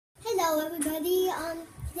everybody.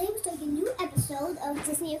 Today we're starting a new episode of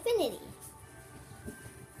Disney Infinity.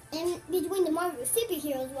 And we're doing the Marvel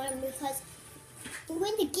Superheroes one because we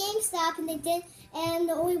went to GameStop and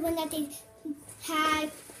the only one that they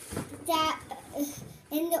had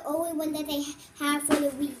and the only one that they have for the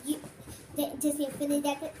Wii U, the Disney Infinity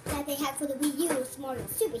that they had for the Wii U is Marvel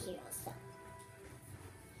Superheroes. So.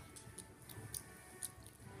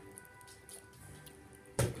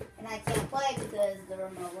 And I can't play because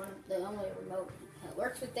the only remote that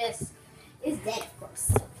works with this is dead, of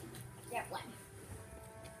course. So, that one.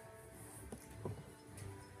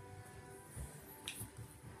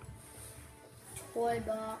 Toy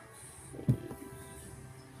box.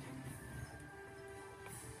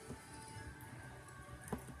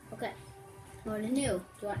 Okay. What is new? Do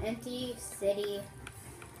you want empty, city,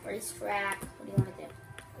 racetrack? What do you want to do?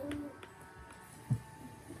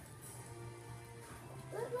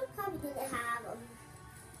 We're probably going to have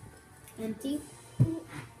Empty?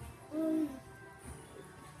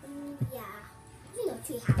 yeah. You know,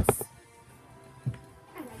 Treehouse.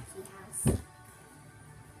 I like Treehouse.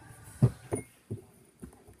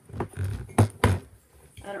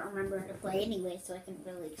 I don't remember how to play anyway, so I can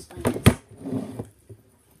really explain this.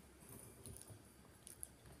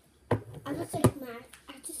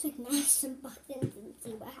 I just mash some buttons and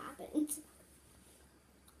see what happens.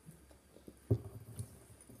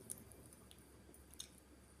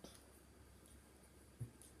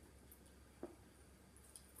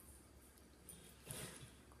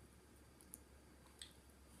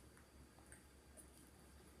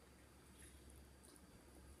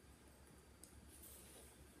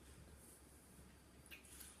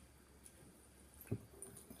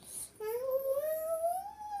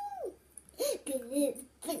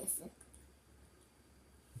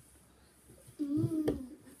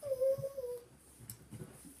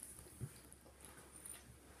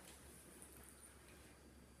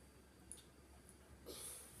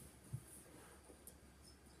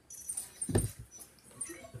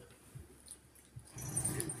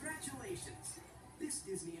 Congratulations! This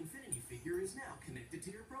Disney Infinity figure is now connected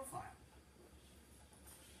to your profile.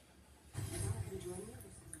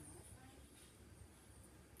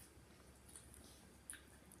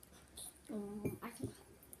 I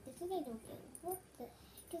think I don't get it. What the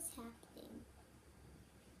heck is happening?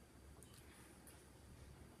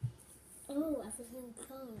 Oh, everything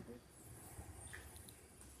gone.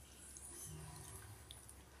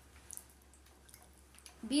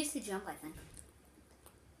 B is to jump, I think.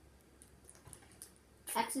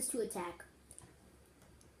 X is to attack.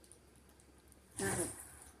 Nothing.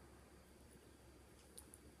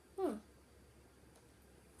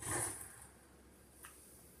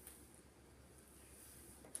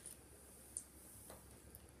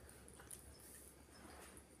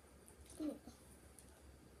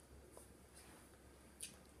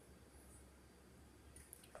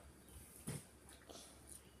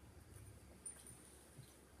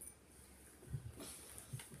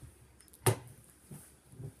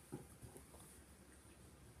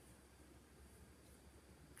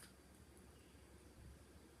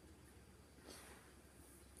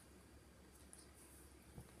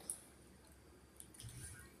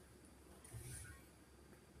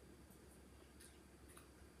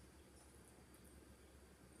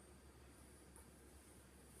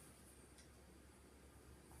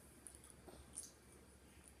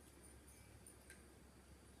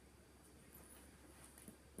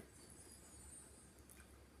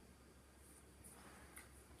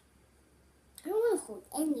 I don't want to hold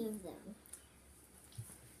any of them.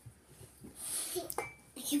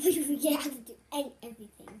 I can't believe we forget how to do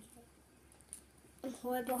everything. I'm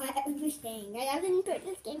horrible at everything. I haven't put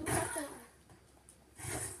this game in second.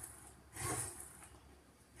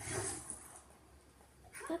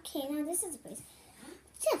 Okay, now this is the place.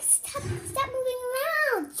 Jeff, stop moving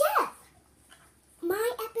around, Jeff.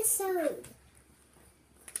 My episode.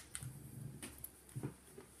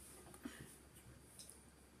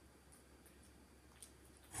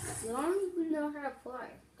 You don't even know how to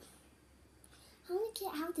play. I want to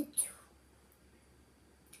get out the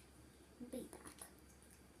be back.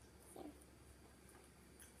 There.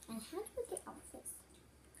 And how do we get out of this?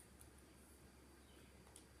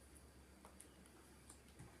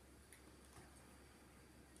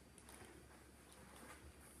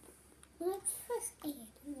 Let's first aid. I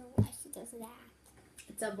don't know why she does that.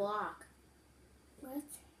 It's a block. What?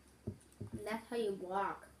 And that's how you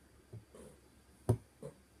block.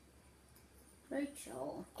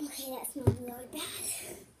 Rachel. Okay, that smells really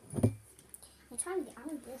bad. I'm trying to get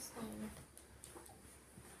out of this thing.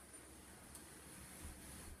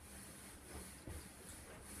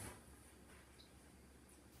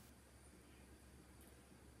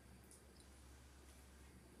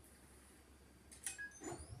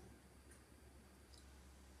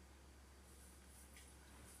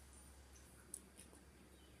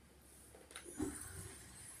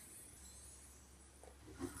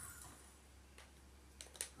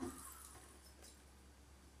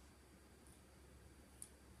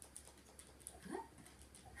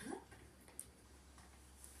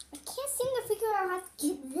 I'll have to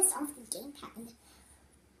get this off the gamepad.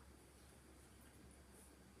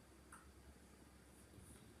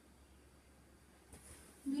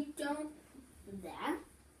 You don't do that.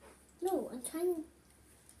 No, I'm trying to.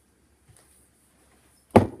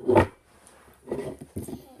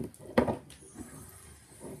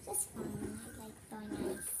 That's fine. I like throwing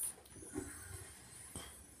knife.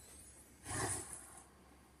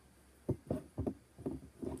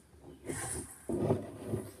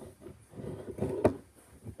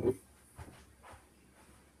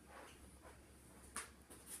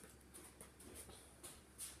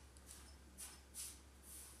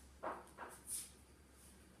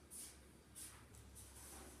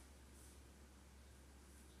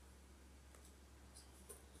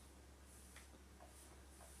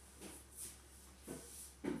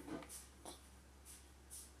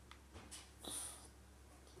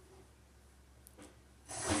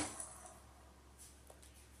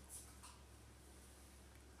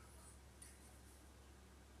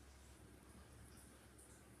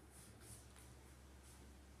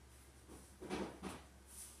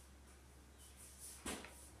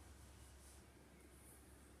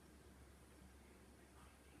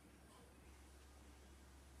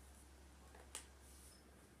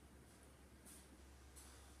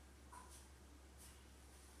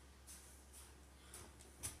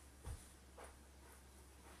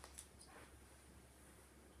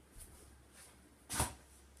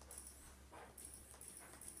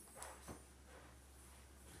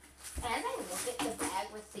 As I look at the bag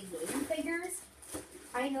with the game figures,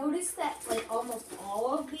 I noticed that like almost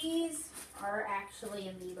all of these are actually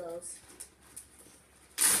amiibos.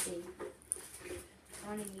 Let's see.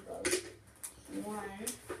 How many amiibos? 1,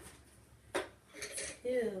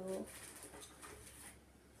 2,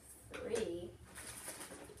 3,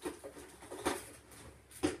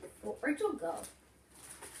 4. Rachel, go.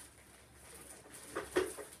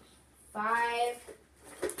 5,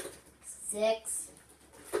 6,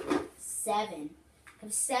 7. I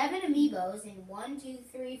have 7 amiibos and 1, 2,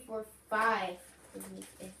 3, 4, 5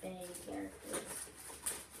 Infinity characters.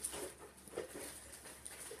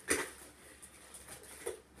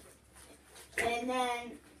 And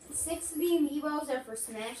then 6 of the amiibos are for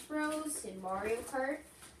Smash Bros. And Mario Kart.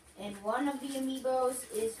 And 1 of the amiibos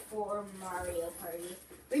is for Mario Party.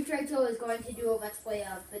 Rachel is going to do a Let's Play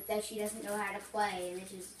of, but that she doesn't know how to play, and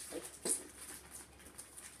it's just like...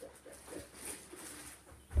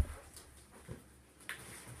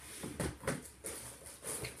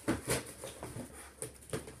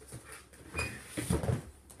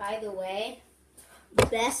 By the way,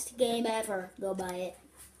 best game ever. Go buy it.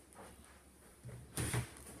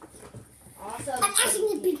 Also, I'm mashing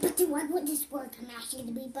the B button. Why would this work? I'm mashing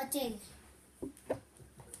the B button.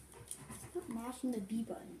 stop mashing the B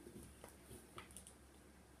button.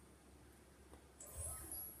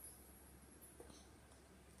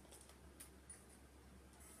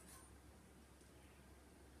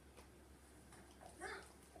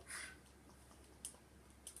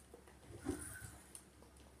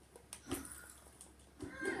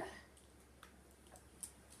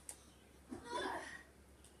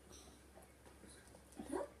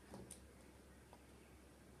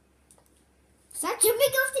 Stop jumping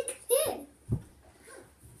off the cliff.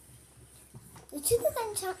 The truth is,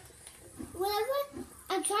 whenever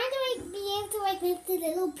I'm trying to like be able to like make the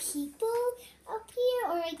little people up here,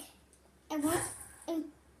 or like I want,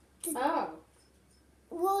 Oh.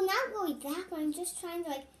 well, not really that, but I'm just trying to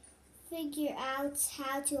like figure out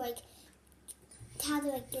how to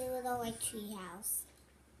get a little like tree house.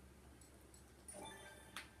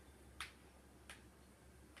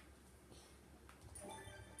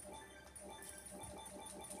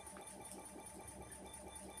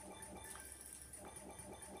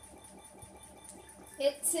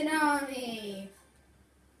 It's an army.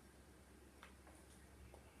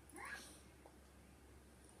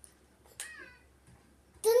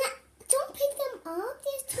 Don't pick them up.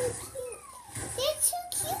 They're too cute. They're too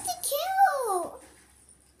cute to kill.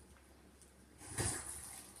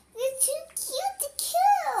 They're too cute to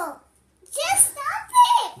kill. Just stop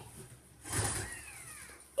it.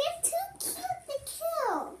 They're too cute to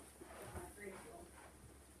kill.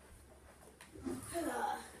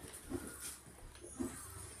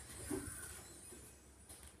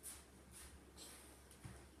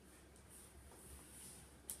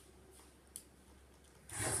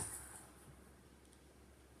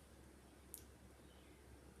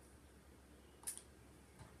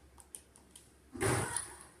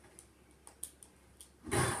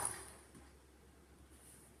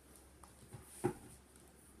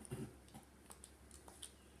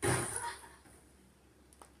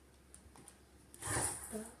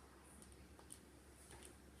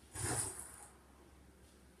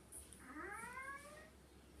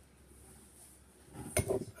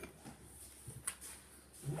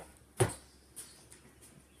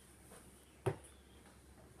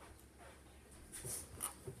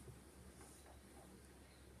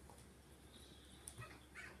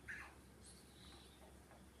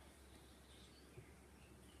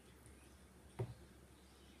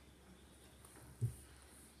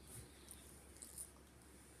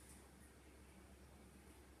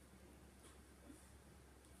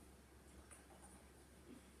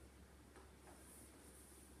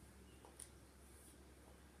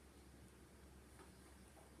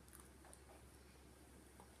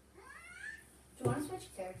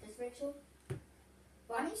 switch characters, Rachel?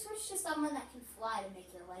 Why don't you switch to someone that can fly to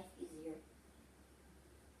make your life easier?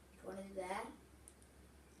 Do you want to do that?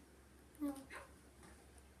 No.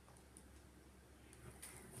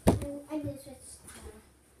 I just switched.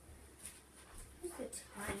 What's the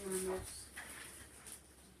time on this?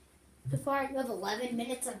 So far, you have 11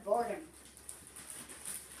 minutes of boredom.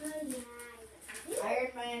 Oh yeah.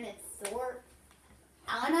 Iron Man and Thor.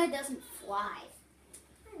 Anna doesn't fly.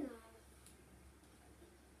 I know.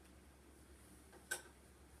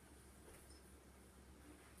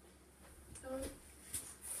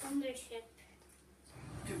 Ownership.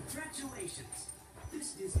 Congratulations!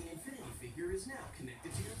 This Disney Infinity figure is now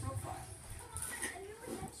connected to your profile. A new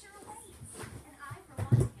adventure awaits, and I, for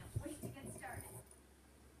one, can't wait to get started.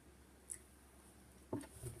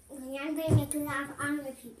 Okay, I'm going to make a lot of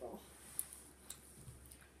honor people.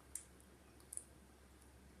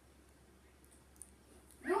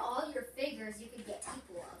 You know all your figures you could get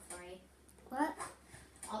people of, right? What?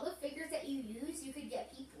 All the figures that you use, you could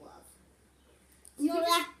get people of. You know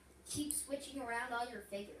that? Keep switching around all your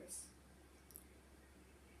figures.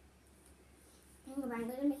 I'm going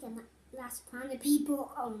to make a last honor people.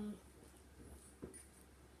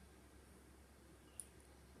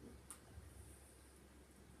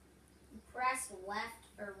 Press left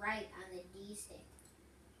or right on the D stick.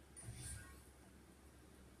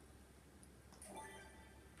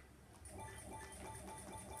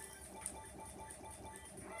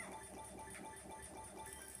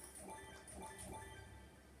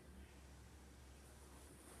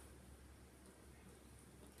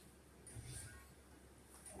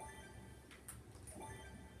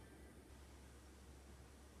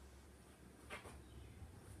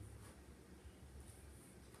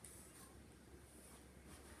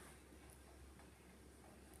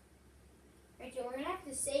 Rachel, we're gonna have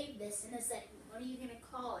to save this in a second. What are you gonna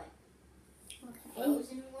call it? Okay.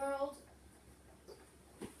 Frozen World?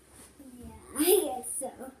 Yeah, I guess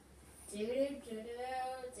so. So many cute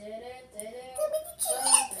people!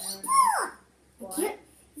 What? Cute.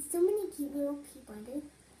 There's so many cute little people.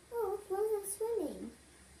 Oh, Frozen swimming.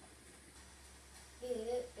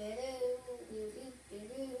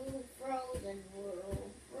 Frozen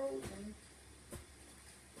World, Frozen.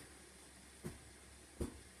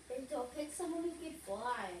 Rachel, pick someone who can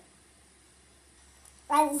fly.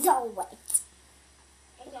 That's so wet.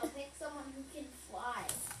 Rachel, pick someone who can fly.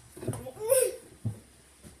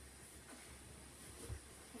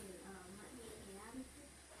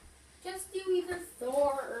 Just do either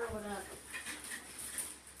Thor or whatever.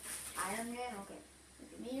 Iron Man? Okay.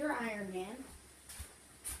 Give me your Iron Man.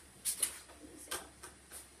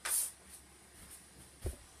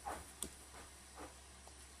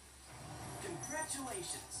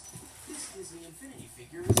 Congratulations! This Disney Infinity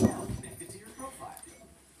figure is now connected to your profile.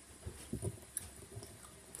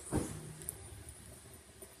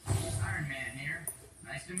 Iron Man here.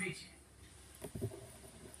 Nice to meet you.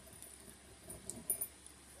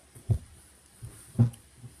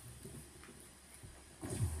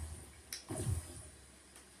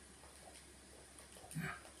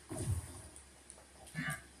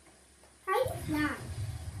 How do you fly?